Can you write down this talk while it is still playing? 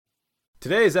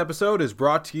Today's episode is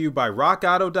brought to you by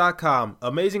RockAuto.com.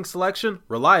 Amazing selection,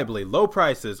 reliably low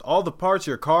prices, all the parts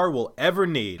your car will ever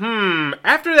need.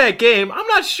 After that game, I'm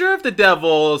not sure if the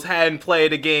Devils hadn't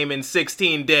played a game in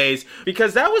 16 days,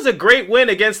 because that was a great win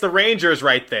against the Rangers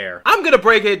right there. I'm gonna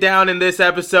break it down in this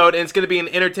episode, and it's gonna be an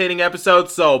entertaining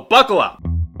episode, so buckle up.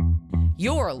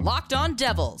 You're Locked On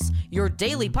Devils, your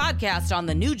daily podcast on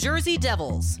the New Jersey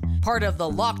Devils. Part of the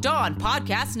Locked On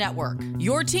Podcast Network,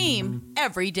 your team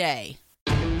every day.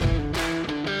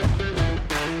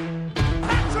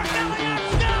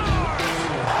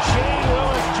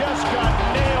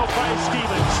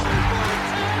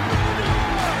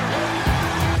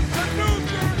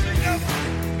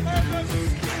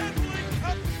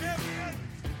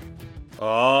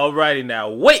 Alrighty now,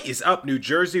 what is up, New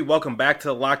Jersey? Welcome back to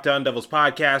the Locked On Devils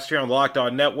podcast here on the Locked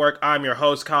On Network. I'm your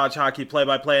host, college hockey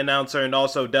play-by-play announcer, and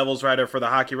also Devils writer for the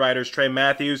Hockey Writers, Trey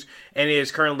Matthews, and it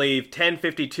is currently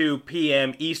 10:52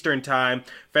 p.m. Eastern Time,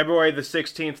 February the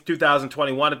 16th,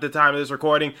 2021 at the time of this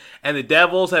recording, and the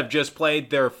Devils have just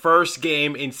played their first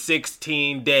game in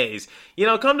 16 days. You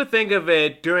know, come to think of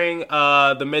it, during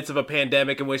the midst of a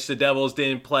pandemic in which the Devils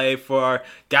didn't play for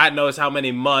God knows how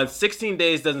many months, 16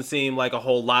 days doesn't seem like a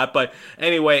whole lot, but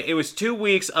anyway, it was 2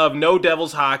 weeks of no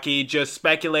Devils hockey, just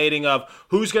speculating of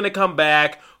who's going to come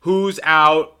back, who's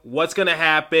out, what's going to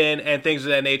happen, and things of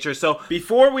that nature. So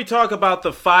before we talk about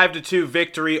the 5-2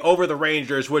 victory over the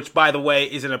Rangers, which, by the way,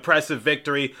 is an impressive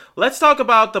victory, let's talk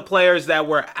about the players that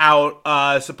were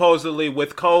out, supposedly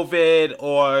with COVID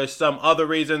or some other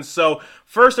reasons. So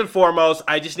first and foremost,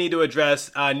 I just need to address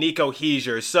Nico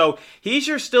Hischier. So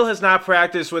Hischier still has not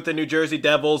practiced with the New Jersey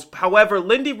Devils. However,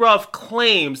 Lindy Ruff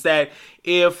claims that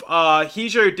if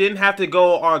Hischier didn't have to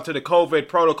go onto the COVID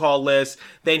protocol list,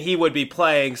 then he would be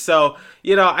playing. So,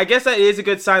 you know, I guess that is a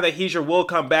good sign that Hischier will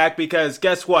come back, because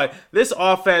guess what? This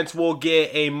offense will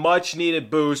get a much-needed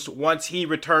boost once he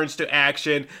returns to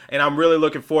action, and I'm really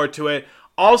looking forward to it.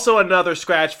 Also, another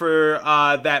scratch for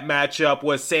that matchup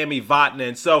was Sami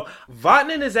Vatanen. So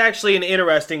Vatanen is actually an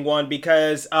interesting one,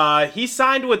 because he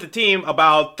signed with the team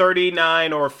about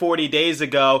 39 or 40 days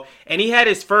ago, and he had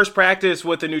his first practice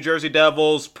with the New Jersey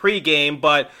Devils pregame,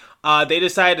 but they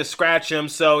decided to scratch him,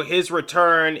 so his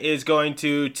return is going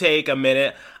to take a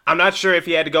minute. I'm not sure if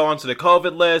he had to go onto the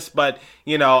COVID list, but,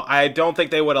 you know, I don't think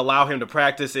they would allow him to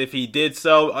practice if he did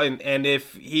so. And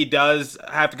if he does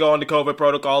have to go on the COVID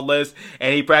protocol list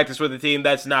and he practiced with the team,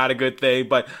 that's not a good thing.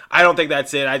 But I don't think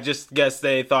that's it. I just guess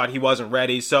they thought he wasn't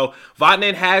ready. So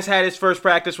Vatanen has had his first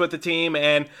practice with the team,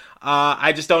 and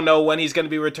I just don't know when he's going to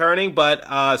be returning,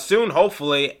 but soon,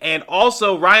 hopefully. And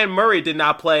also, Ryan Murray did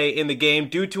not play in the game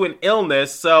due to an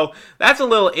illness, so that's a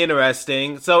little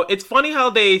interesting. So it's funny how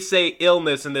they say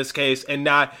illness in this case and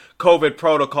not COVID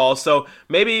protocol. So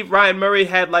maybe Ryan Murray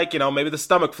had, like, you know, maybe the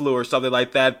stomach flu or something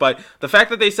like that. But the fact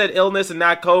that they said illness and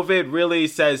not COVID really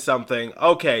says something.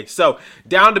 Okay, so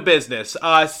down to business.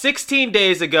 16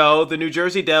 days ago, the New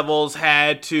Jersey Devils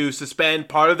had to suspend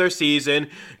part of their season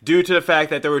due to the fact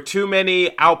that there were too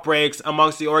many outbreaks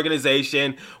amongst the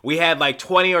organization. We had like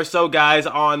 20 or so guys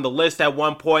on the list at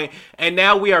one point, and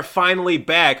now we are finally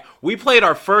back. We played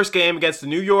our first game against the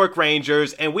New York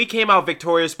Rangers, and we came out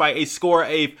victorious by a score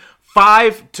of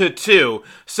 5-2.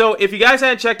 So if you guys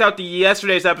hadn't checked out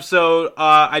yesterday's episode,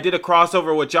 I did a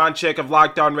crossover with John Chick of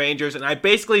Locked On Rangers, and I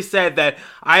basically said that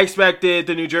I expected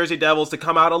the New Jersey Devils to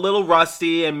come out a little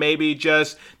rusty and maybe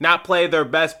just not play their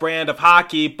best brand of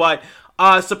hockey, but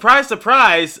surprise,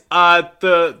 surprise,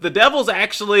 the Devils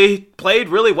actually played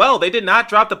really well. They did not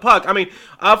drop the puck. I mean,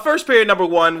 first period number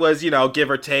one was, you know, give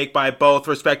or take by both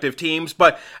respective teams,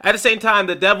 but at the same time,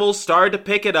 the Devils started to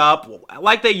pick it up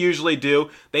like they usually do.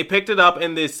 They picked it up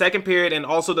in the second period and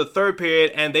also the third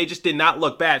period, and they just did not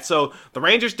look bad. So the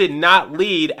Rangers did not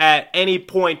lead at any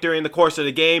point during the course of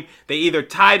the game. They either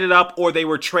tied it up or they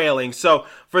were trailing. So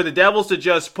for the Devils to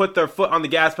just put their foot on the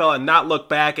gas pedal and not look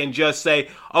back and just say,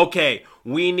 okay,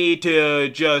 we need to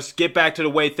just get back to the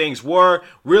way things were,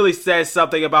 really says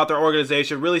something about their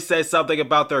organization, really says something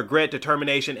about their grit,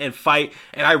 determination, and fight.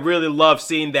 And I really love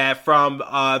seeing that from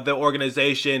the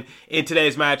organization in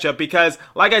today's matchup, because,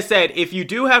 like I said, if you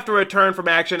do have to return from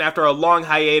action after a long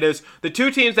hiatus, the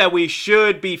two teams that we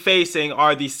should be facing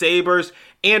are the Sabres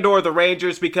and or the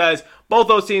Rangers, because both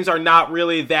those teams are not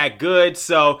really that good.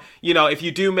 So, you know, if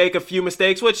you do make a few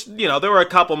mistakes, which, you know, there were a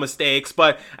couple mistakes,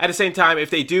 but at the same time, if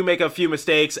they do make a few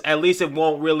mistakes, at least it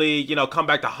won't really, you know, come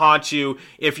back to haunt you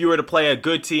if you were to play a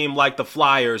good team like the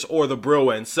Flyers or the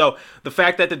Bruins. So the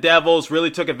fact that the Devils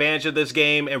really took advantage of this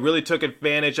game and really took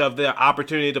advantage of the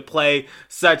opportunity to play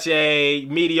such a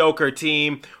mediocre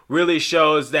team really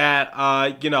shows that,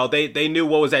 they knew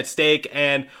what was at stake.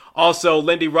 And also,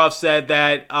 Lindy Ruff said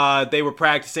that they were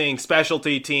practicing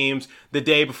specialty teams the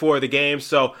day before the game,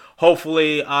 so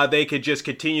hopefully they could just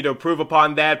continue to improve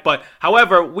upon that. But,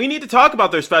 however, we need to talk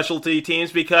about their specialty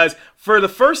teams because for the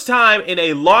first time in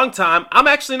a long time, I'm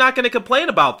actually not going to complain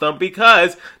about them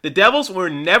because the Devils were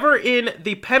never in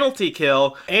the penalty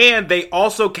kill, and they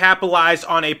also capitalized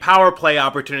on a power play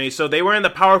opportunity. So they were in the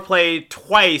power play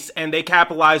twice, and they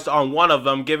capitalized on one of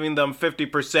them, giving them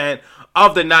 50%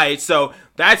 of the night. So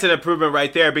that's an improvement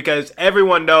right there because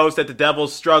everyone knows that the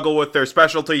Devils struggle with their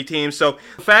specialty teams. So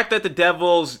the fact that the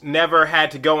Devils never had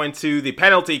to go into the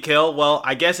penalty kill, well,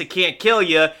 I guess it can't kill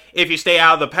you if you stay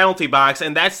out of the penalty box.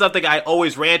 And that's something I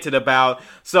always ranted about.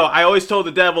 So I always told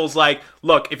the Devils,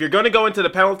 look, if you're going to go into the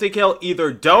penalty kill,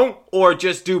 either don't or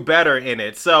just do better in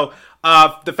it. So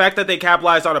the fact that they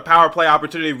capitalized on a power play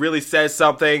opportunity really says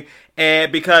something.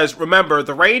 And because remember,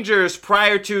 the Rangers,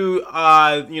 prior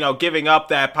to giving up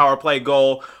that power play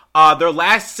goal, their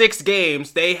last 6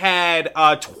 games, they had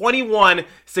 21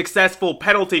 successful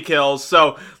penalty kills.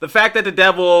 So the fact that the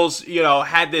Devils,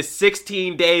 had this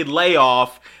 16-day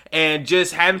layoff and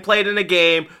just hadn't played in a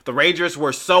game, the Rangers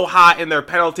were so hot in their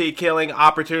penalty killing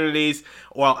opportunities.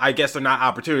 Well, I guess they're not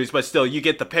opportunities, but still, you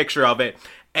get the picture of it.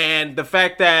 And the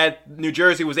fact that New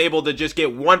Jersey was able to just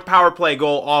get one power play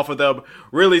goal off of them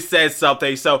really says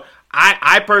something. So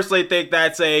I personally think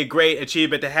that's a great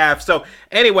achievement to have. So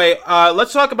anyway,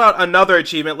 let's talk about another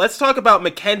achievement. Let's talk about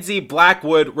Mackenzie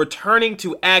Blackwood returning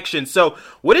to action. So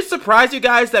would it surprise you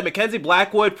guys that Mackenzie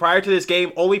Blackwood prior to this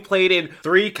game only played in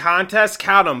 3 contests?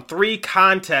 Count them, 3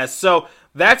 contests. So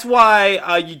that's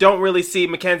why you don't really see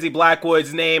Mackenzie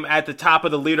Blackwood's name at the top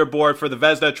of the leaderboard for the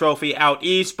Vezina Trophy out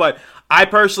east, but I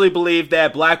personally believe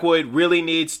that Blackwood really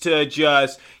needs to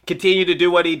just continue to do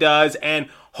what he does, and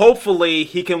hopefully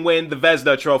he can win the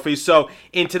Vezina Trophy. So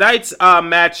in tonight's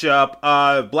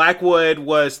matchup, Blackwood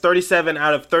was 37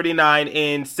 out of 39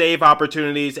 in save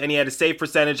opportunities, and he had a save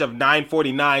percentage of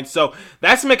 .949. So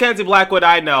that's Mackenzie Blackwood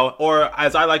I know, or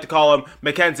as I like to call him,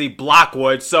 Mackenzie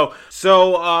Blockwood. So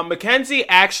Mackenzie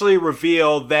actually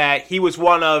revealed that he was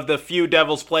one of the few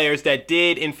Devils players that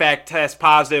did in fact test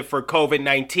positive for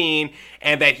COVID-19,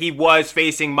 and that he was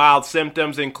facing mild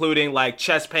symptoms, including like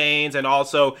chest pains, and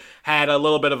also had a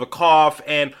little bit of a cough.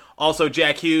 And also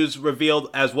Jack Hughes revealed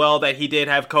as well that he did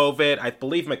have COVID. I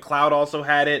believe McLeod also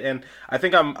had it, and I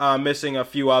think I'm missing a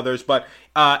few others. But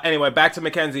anyway, back to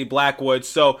Mackenzie Blackwood.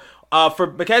 So for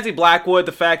Mackenzie Blackwood,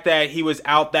 the fact that he was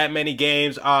out that many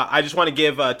games, I just want to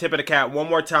give a tip of the cap one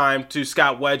more time to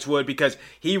Scott Wedgwood because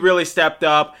he really stepped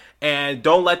up. And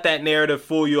don't let that narrative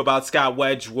fool you about Scott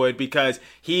Wedgwood because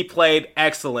he played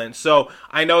excellent. So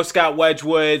I know Scott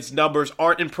Wedgwood's numbers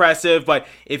aren't impressive, but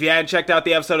if you hadn't checked out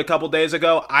the episode a couple days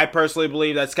ago, I personally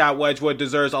believe that Scott Wedgwood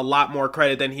deserves a lot more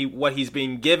credit than what he's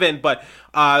being given. But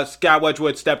Scott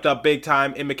Wedgwood stepped up big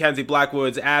time in Mackenzie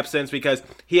Blackwood's absence because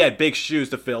he had big shoes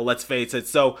to fill, let's face it.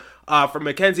 So for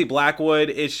Mackenzie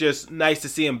Blackwood, it's just nice to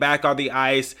see him back on the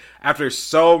ice after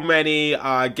so many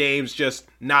games just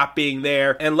not being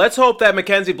there. And let's hope that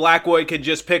Mackenzie Blackwood can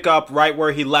just pick up right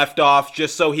where he left off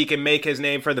just so he can make his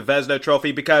name for the Vezina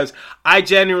Trophy, because I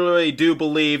genuinely do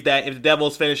believe that if the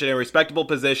Devils finish in a respectable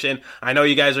position, I know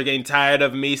you guys are getting tired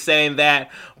of me saying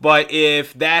that, but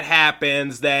if that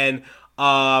happens, then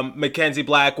Mackenzie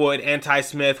Blackwood and Ty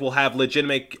Smith will have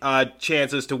legitimate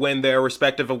chances to win their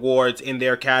respective awards in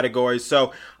their categories.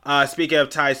 So speaking of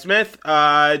Ty Smith,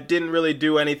 didn't really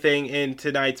do anything in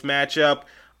tonight's matchup.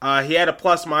 He had a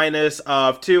plus-minus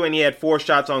of 2, and he had 4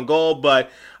 shots on goal, but,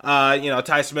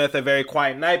 Ty Smith, a very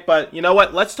quiet night. But you know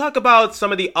what? Let's talk about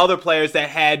some of the other players that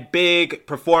had big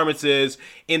performances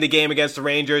in the game against the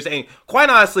Rangers, and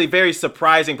quite honestly, very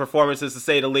surprising performances to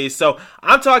say the least. So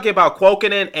I'm talking about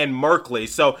Kuokkanen and Merkley.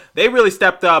 So they really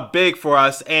stepped up big for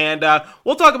us, and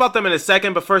we'll talk about them in a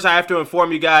second, but first I have to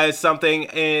inform you guys something.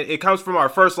 It comes from our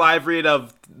first live read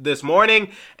of this morning,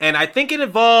 and I think it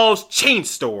involves chain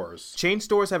stores. Chain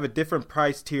stores have a different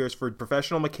price tiers for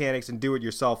professional mechanics and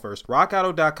do-it-yourselfers.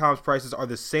 RockAuto.com's prices are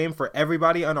the same for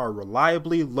everybody and are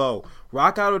reliably low.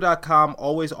 RockAuto.com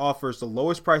always offers the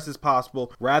lowest prices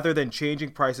possible rather than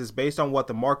changing prices based on what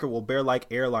the market will bear like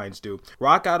airlines do.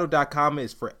 RockAuto.com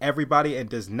is for everybody and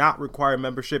does not require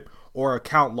membership or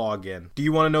account login. Do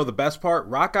you want to know the best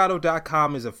part?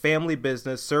 RockAuto.com is a family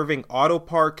business serving auto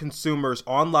part consumers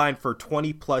online for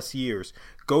 20 plus years.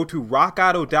 Go to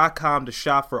rockauto.com to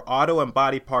shop for auto and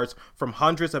body parts from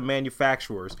hundreds of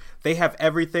manufacturers. They have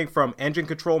everything from engine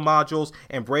control modules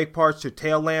and brake parts to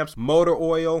tail lamps, motor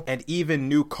oil, and even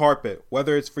new carpet.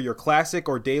 Whether it's for your classic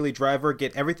or daily driver,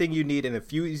 get everything you need in a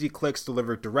few easy clicks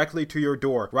delivered directly to your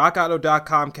door.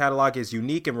 RockAuto.com catalog is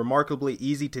unique and remarkably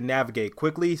easy to navigate.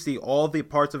 Quickly see all the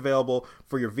parts available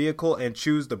for your vehicle and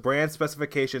choose the brand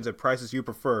specifications and prices you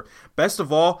prefer. Best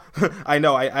of all, I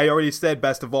know I already said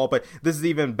best of all, but this is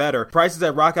even better. Prices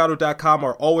at RockAuto.com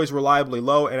are always reliably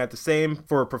low and at the same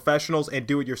for professionals and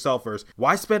do-it-yourselfers.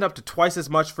 Why spend up to twice as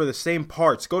much for the same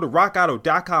parts? Go to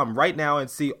RockAuto.com right now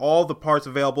and see all the parts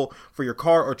available for your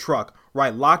car or truck.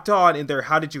 Right, Locked On in their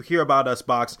How Did You Hear About Us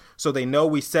box so they know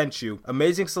we sent you.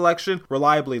 Amazing selection,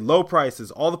 reliably low prices,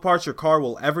 all the parts your car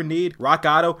will ever need.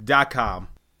 RockAuto.com.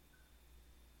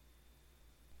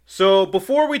 So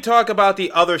before we talk about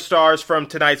the other stars from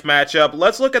tonight's matchup,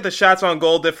 let's look at the shots on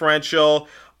goal differential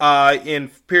in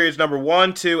periods number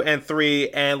 1, 2, and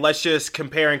 3, and let's just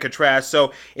compare and contrast.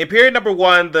 So in period number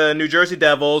 1, the New Jersey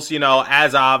Devils,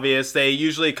 as obvious, they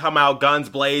usually come out guns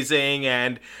blazing,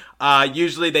 and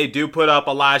usually they do put up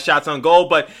a lot of shots on goal,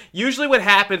 but usually what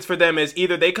happens for them is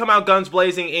either they come out guns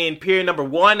blazing in period number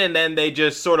 1 and then they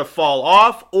just sort of fall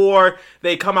off, or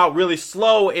they come out really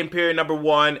slow in period number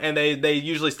 1 and they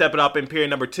usually step it up in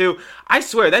period number 2. I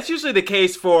swear, that's usually the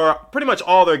case for pretty much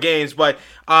all their games, but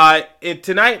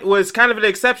tonight was kind of an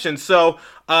exception. So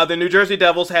the New Jersey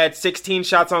Devils had 16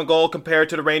 shots on goal compared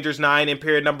to the Rangers 9 in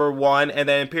period number 1, and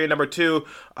then in period number 2,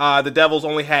 the Devils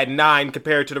only had 9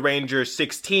 compared to the Rangers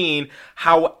 16.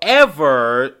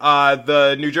 However,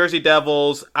 the New Jersey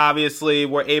Devils obviously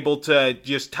were able to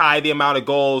just tie the amount of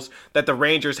goals that the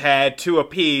Rangers had, 2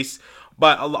 apiece.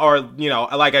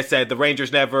 Like I said, the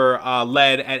Rangers never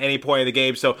led at any point in the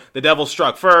game. So the Devils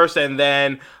struck first, and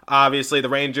then obviously the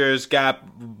Rangers got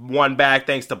one back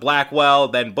thanks to Blackwell.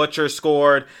 Then Butcher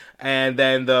scored, and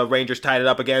then the Rangers tied it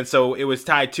up again. So it was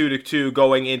tied 2-2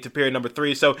 going into period number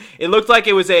 3. So it looked like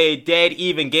it was a dead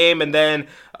even game, and then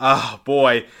oh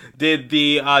boy, did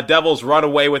the Devils run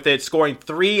away with it, scoring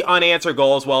 3 unanswered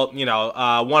goals. Well,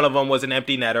 one of them was an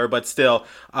empty netter, but still,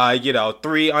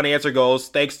 3 unanswered goals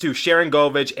thanks to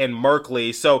Sharangovich and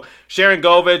Merkley. So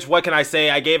Sharangovich, what can I say?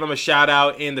 I gave him a shout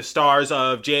out in the Stars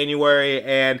of January,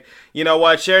 and you know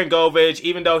what? Sharangovich,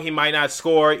 even though he might not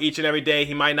score each and every day,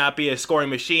 he might not be a scoring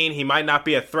machine, he might not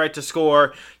be a threat to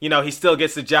score, he still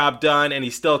gets the job done, and he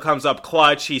still comes up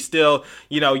clutch. He still,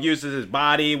 uses his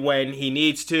body when he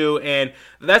needs to, and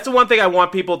that's the one thing I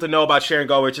want people to know about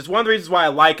Sharangovich. It's one of the reasons why I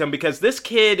like him, because this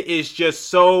kid is just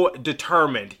so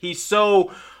determined. He's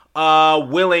so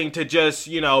willing to just,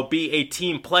 be a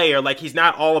team player. Like, he's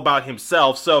not all about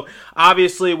himself. So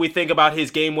obviously we think about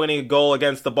his game-winning goal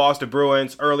against the Boston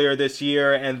Bruins earlier this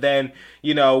year, and then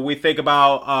we think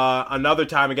about another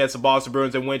time against the Boston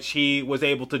Bruins in which he was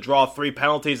able to draw 3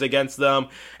 penalties against them,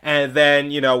 and then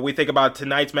we think about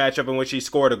tonight's matchup in which he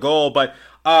scored a goal. But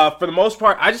for the most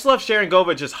part, I just love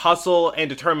Sharangovich's hustle and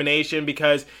determination,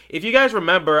 because if you guys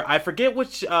remember, I forget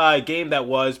which game that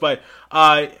was, but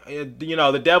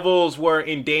the Devils were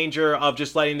in danger of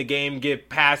just letting the game get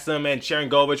past them, and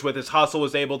Sharangovich with his hustle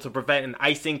was able to prevent an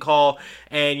icing call,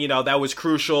 and that was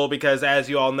crucial, because as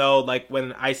you all know, like,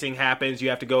 when icing happens, you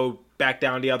have to go back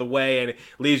down the other way, and it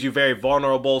leaves you very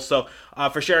vulnerable. So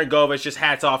for Sharangovich, just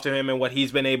hats off to him and what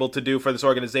he's been able to do for this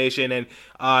organization, and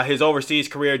his overseas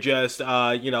career just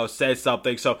says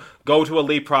something. So go to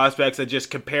Elite Prospects and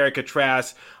just compare and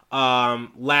contrast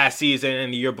last season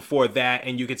and the year before that,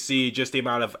 and you can see just the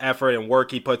amount of effort and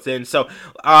work he puts in. So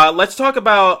let's talk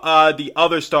about the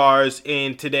other stars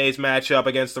in today's matchup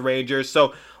against the Rangers.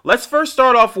 So let's first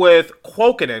start off with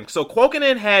Kuokkanen. So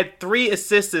Kuokkanen had 3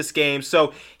 assists this game,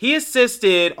 so he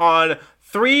assisted on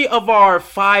 3 of our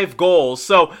 5 goals.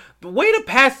 So the way to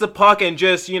pass the puck and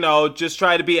just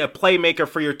try to be a playmaker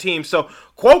for your team. So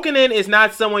Kuokkanen is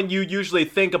not someone you usually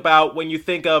think about when you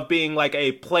think of being like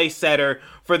a play setter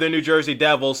for the New Jersey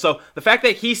Devils. So the fact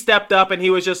that he stepped up and he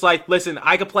was just like, listen,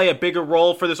 I could play a bigger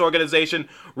role for this organization,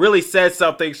 really says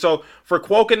something. So for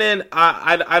Kuokkanen,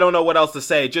 I don't know what else to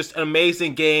say. Just an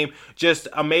amazing game, just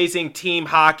amazing team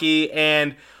hockey,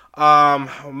 and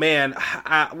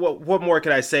what more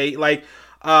could I say? Like,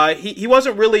 he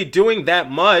wasn't really doing that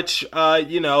much, to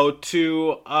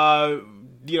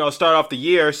start off the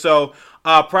year. So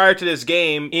prior to this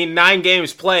game, in 9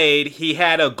 games played, he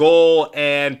had a goal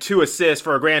and 2 assists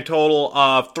for a grand total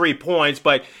of 3 points,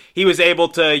 but he was able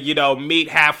to, meet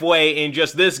halfway in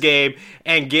just this game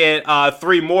and get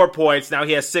 3 more points. Now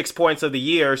he has 6 points of the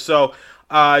year. So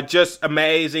just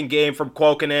amazing game from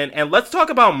Kuokkanen. And let's talk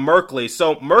about Merkley.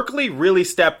 So Merkley really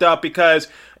stepped up, because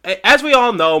as we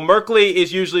all know, Merkley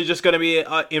is usually just going to be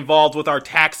involved with our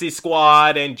taxi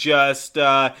squad and just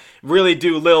really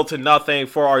do little to nothing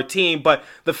for our team. But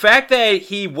the fact that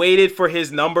he waited for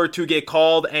his number to get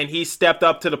called and he stepped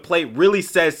up to the plate really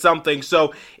says something.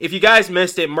 So if you guys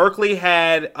missed it, Merkley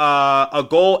had a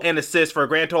goal and assist for a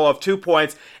grand total of 2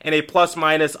 points and a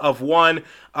plus-minus of 1,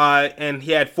 and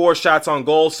he had 4 shots on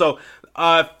goal. So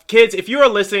kids, if you are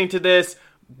listening to this,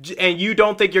 and you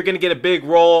don't think you're going to get a big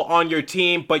role on your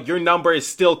team, but your number is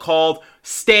still called,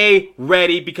 stay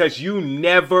ready because you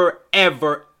never,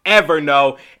 ever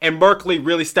know. And Merkley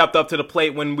really stepped up to the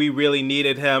plate when we really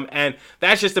needed him. And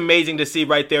that's just amazing to see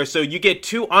right there. So you get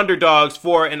 2 underdogs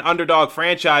for an underdog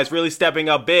franchise really stepping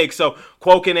up big. So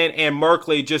Kuokkanen and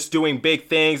Merkley just doing big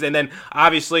things. And then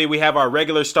obviously we have our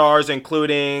regular stars,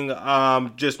 including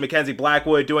just Mackenzie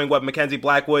Blackwood doing what Mackenzie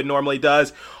Blackwood normally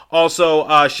does. Also,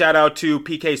 shout out to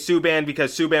PK Subban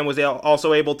because Subban was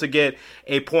also able to get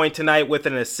a point tonight with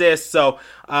an assist. So,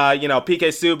 PK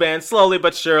Subban slowly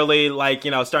but surely,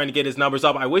 starting to get his numbers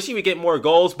up. I wish he would get more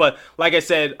goals, but like I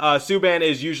said, Subban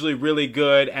is usually really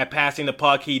good at passing the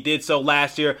puck. He did so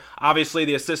last year. Obviously,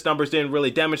 the assist numbers didn't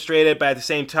really demonstrate it, but at the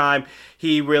same time,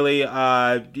 he really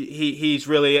he's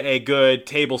really a good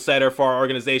table setter for our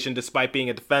organization despite being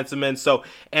a defenseman. So,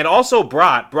 and also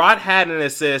Brott had an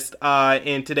assist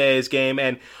in today's game,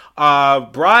 and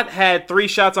Brott had 3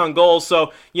 shots on goal.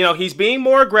 So, he's being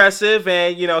more aggressive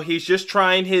and, he's just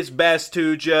trying his best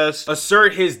to just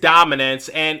assert his dominance,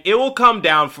 and it will come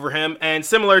down for him. And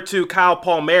similar to Kyle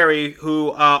Palmieri,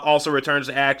 who also returns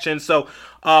to action. So,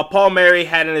 Palmieri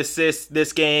had an assist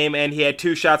this game, and he had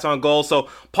 2 shots on goal. So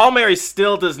Palmieri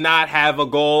still does not have a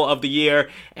goal of the year,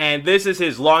 and this is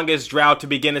his longest drought to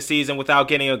begin a season without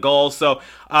getting a goal. So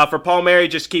for Palmieri,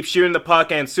 just keep shooting the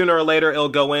puck, and sooner or later it'll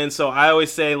go in. So I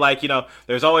always say,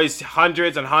 there's always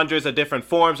hundreds and hundreds of different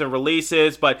forms and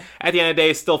releases, but at the end of the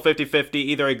day, it's still 50-50.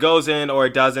 Either it goes in or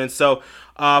it doesn't. So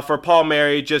for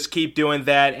Palmieri, just keep doing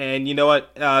that, and you know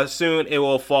what? Soon it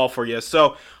will fall for you.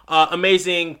 So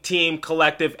amazing team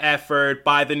collective effort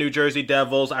by the New Jersey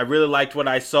Devils. I really liked what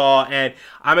I saw, and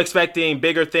I'm expecting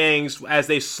bigger things as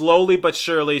they slowly but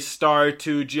surely start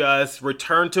to just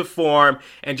return to form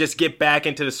and just get back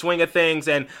into the swing of things.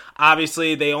 And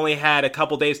obviously, they only had a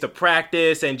couple days to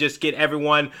practice and just get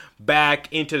everyone back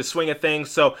into the swing of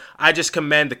things. So I just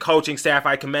commend the coaching staff.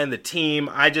 I commend the team.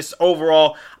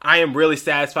 Overall, I am really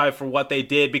satisfied for what they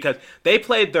did because they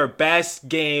played their best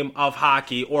game of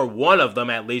hockey, or one of them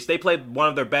at least. They played one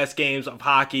of their best games of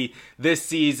hockey this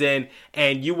season,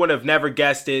 and you would have never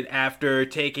guessed it after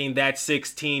taking that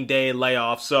 16-day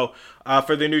layoff. So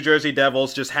for the New Jersey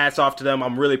Devils, just hats off to them.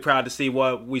 I'm really proud to see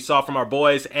what we saw from our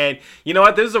boys. And you know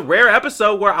what? This is a rare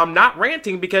episode where I'm not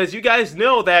ranting because you guys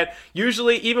know that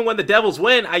usually, even when the Devils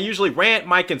win, I usually rant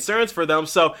my concerns for them.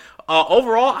 So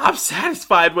overall, I'm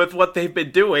satisfied with what they've been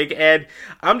doing. And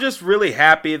I'm just really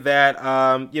happy that,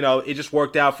 it just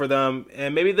worked out for them.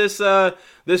 And maybe this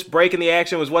break in the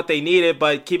action was what they needed.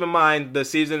 But keep in mind, the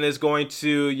season is going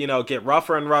to, get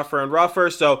rougher and rougher and rougher.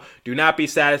 So do not be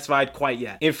satisfied quite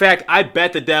yet. In fact, I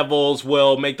bet the Devils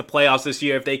will make the playoffs this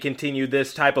year if they continue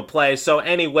this type of play. So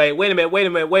anyway, wait a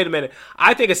minute.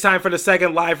 I think it's time for the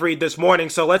second live read this morning.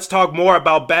 So let's talk more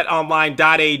about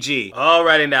betonline.ag.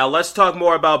 Alrighty, now let's talk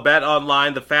more about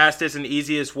BetOnline, the fastest and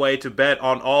easiest way to bet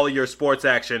on all of your sports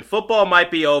action. Football might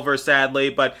be over, sadly,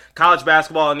 but college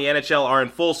basketball and the NHL are in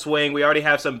full swing. We already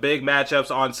have some big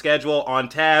matchups on schedule, on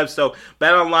tabs. So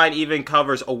BetOnline even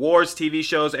covers awards, TV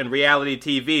shows, and reality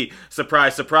TV.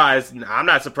 Surprise, surprise. I'm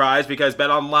not surprised because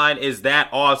BetOnline is that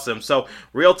awesome. So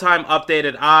real-time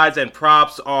updated odds and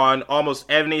props on almost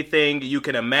anything you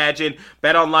can imagine.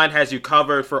 BetOnline has you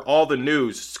covered for all the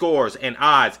news, scores, and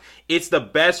odds. It's the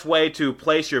best way to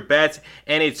place your bets,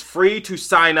 and it's free to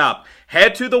sign up.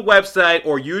 Head to the website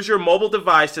or use your mobile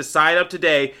device to sign up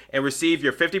today and receive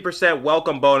your 50%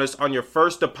 welcome bonus on your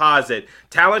first deposit.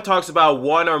 Talent talks about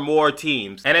one or more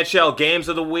teams. NHL Games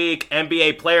of the Week,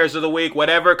 NBA Players of the Week,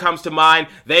 whatever comes to mind,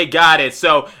 they got it.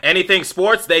 So anything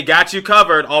sports, they got you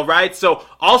covered, all right? So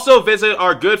also visit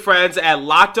our good friends at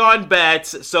Locked On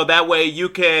Bets so that way you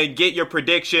can get your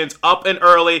predictions up and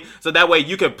early, so that way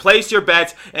you can place your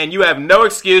bets and you have no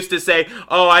excuse to say,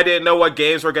 oh, I didn't know what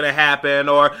games were going to happen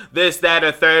or this, that,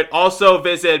 or third. Also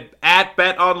visit at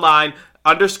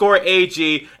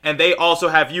BetOnline_AG, and they also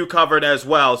have you covered as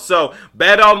well. So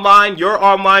BetOnline, your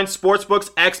online sportsbooks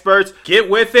experts. Get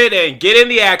with it and get in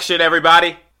the action,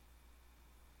 everybody.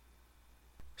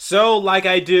 So, like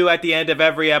I do at the end of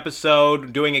every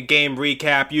episode, doing a game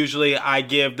recap, usually I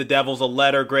give the Devils a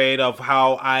letter grade of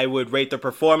how I would rate the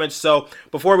performance. So,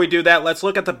 before we do that, let's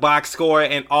look at the box score,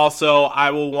 and also I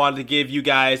will want to give you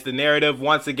guys the narrative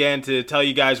once again to tell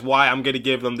you guys why I'm going to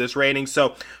give them this rating.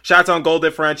 So, shots on goal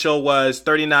differential was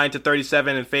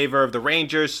 39-37 in favor of the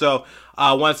Rangers. So,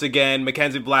 once again,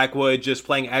 Mackenzie Blackwood just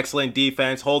playing excellent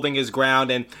defense, holding his ground,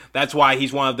 and that's why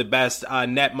he's one of the best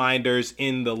net minders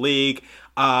in the league.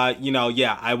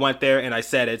 I went there and I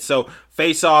said it. So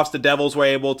face-offs, the Devils were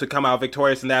able to come out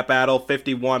victorious in that battle,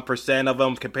 51% of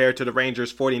them compared to the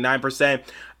Rangers' 49%.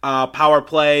 Power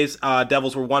plays,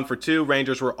 Devils were 1 for 2,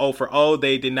 Rangers were 0 for 0.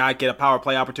 They did not get a power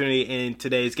play opportunity in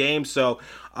today's game, so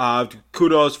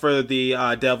kudos for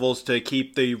the Devils to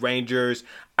keep the Rangers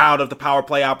out of the power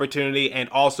play opportunity and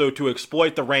also to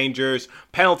exploit the Rangers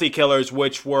penalty killers,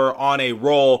 which were on a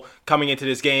roll coming into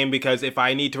this game, because if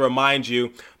I need to remind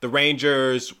you, the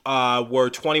Rangers were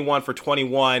 21 for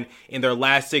 21 in their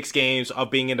last 6 games of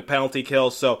being in the penalty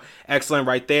kill, so excellent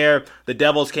right there. The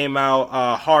Devils came out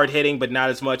hard hitting, but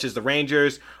not as much as the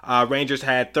Rangers. Rangers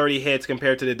had 30 hits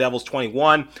compared to the Devils'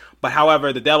 21. But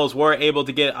however, the Devils were able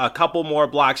to get a couple more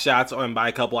block shots, and by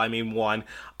a couple I mean one,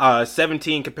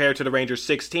 17 compared to the Rangers'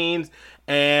 16.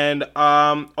 And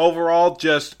overall,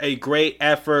 just a great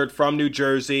effort from New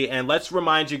Jersey. And let's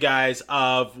remind you guys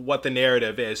of what the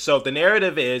narrative is. So the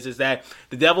narrative is that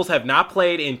the Devils have not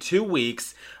played in 2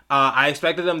 weeks. I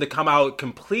expected them to come out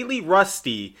completely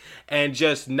rusty and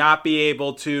just not be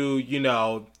able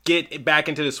to, get back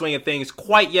into the swing of things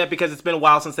quite yet, because it's been a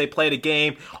while since they played a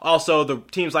game. Also, the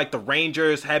teams like the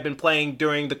Rangers have been playing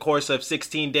during the course of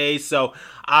 16 days. So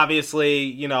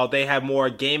obviously, they have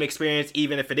more game experience,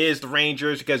 even if it is the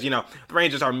Rangers, because, the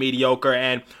Rangers are mediocre.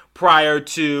 And prior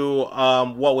to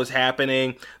what was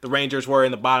happening, the Rangers were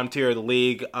in the bottom tier of the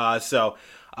league. So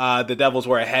the Devils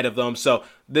were ahead of them. So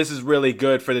this is really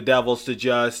good for the Devils to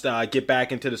just get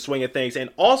back into the swing of things. And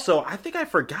also, I think I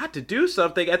forgot to do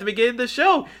something at the beginning of the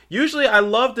show. Usually, I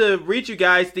love to read you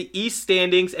guys the East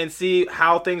standings and see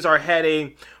how things are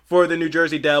heading for the New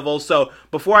Jersey Devils. So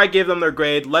before I give them their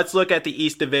grade, let's look at the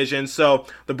East Division. So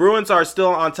the Bruins are still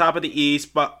on top of the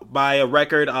East by a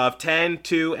record of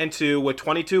 10-2-2 with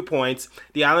 22 points.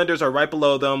 The Islanders are right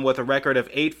below them with a record of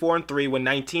 8-4-3 with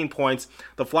 19 points.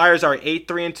 The Flyers are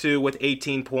 8-3-2 with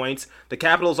 18 points. The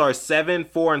Capitals are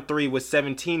 7-4-3 with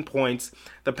 17 points.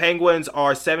 The Penguins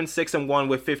are 7-6-1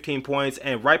 with 15 points.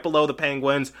 And right below the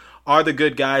Penguins are the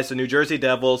good guys, the New Jersey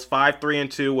Devils,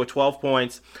 5-3-2 with 12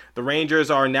 points. The Rangers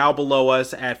are now below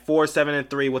us at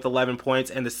 4-7-3 with 11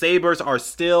 points. And the Sabres are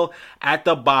still at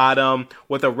the bottom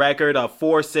with a record of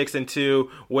 4-6-2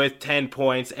 with 10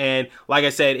 points. And like I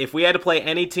said, if we had to play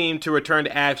any team to return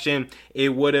to action, it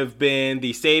would have been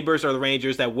the Sabres or the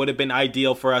Rangers. That would have been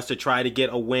ideal for us to try to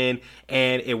get a win,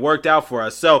 and it worked out for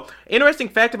us. So, interesting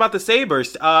fact about the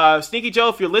Sabres. Sneaky Joe,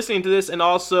 if you're listening to this, and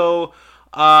also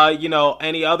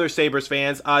any other Sabres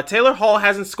fans, Taylor Hall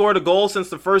hasn't scored a goal since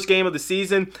the first game of the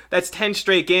season. That's 10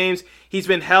 straight games. He's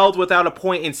been held without a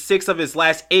point in 6 of his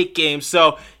last 8 games.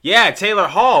 So, yeah, Taylor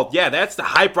Hall, yeah, that's the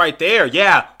hype right there.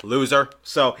 Yeah, loser.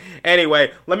 So,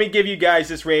 anyway, let me give you guys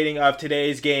this rating of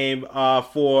today's game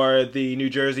for the New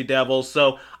Jersey Devils.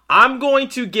 So, I'm going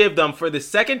to give them, for the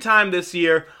second time this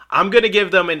year, I'm going to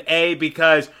give them an A,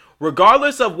 because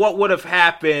regardless of what would have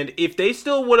happened, if they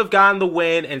still would have gotten the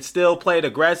win and still played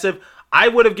aggressive, I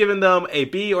would have given them a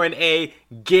B or an A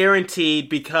guaranteed,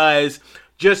 because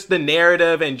just the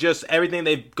narrative and just everything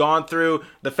they've gone through,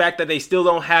 the fact that they still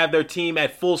don't have their team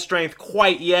at full strength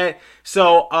quite yet.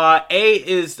 So A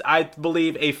is, I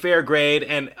believe, a fair grade,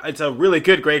 and it's a really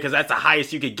good grade because that's the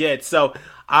highest you could get. So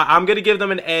I'm going to give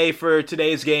them an A for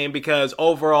today's game, because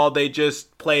overall they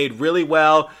just played really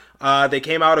well. They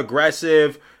came out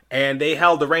aggressive, and they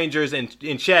held the Rangers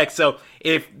in check. So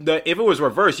if it was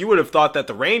reversed, you would have thought that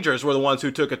the Rangers were the ones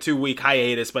who took a 2-week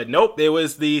hiatus. But nope, it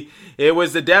was the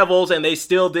Devils, and they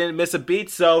still didn't miss a beat.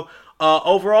 So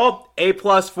overall, A+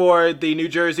 for the New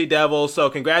Jersey Devils. So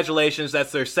congratulations,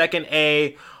 that's their second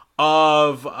A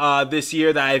of this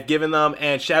year that I've given them.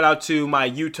 And shout out to my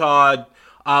Utah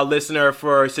listener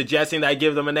for suggesting that I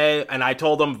give them an A, and I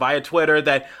told them via Twitter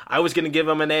that I was going to give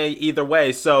them an A either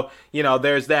way. So,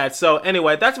 there's that. So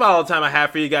anyway, that's about all the time I have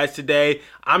for you guys today.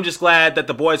 I'm just glad that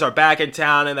the boys are back in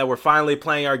town and that we're finally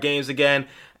playing our games again.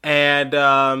 And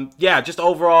just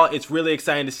overall, it's really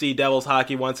exciting to see Devils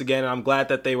hockey once again, and I'm glad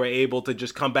that they were able to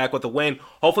just come back with a win.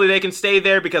 Hopefully they can stay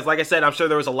there, because like I said, I'm sure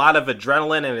there was a lot of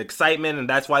adrenaline and excitement, and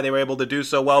that's why they were able to do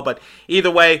so well. But either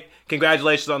way,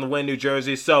 congratulations on the win, New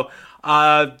Jersey. So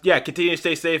Continue to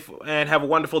stay safe and have a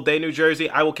wonderful day, New Jersey.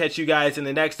 I will catch you guys in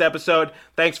the next episode.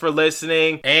 Thanks for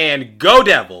listening, and go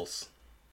Devils!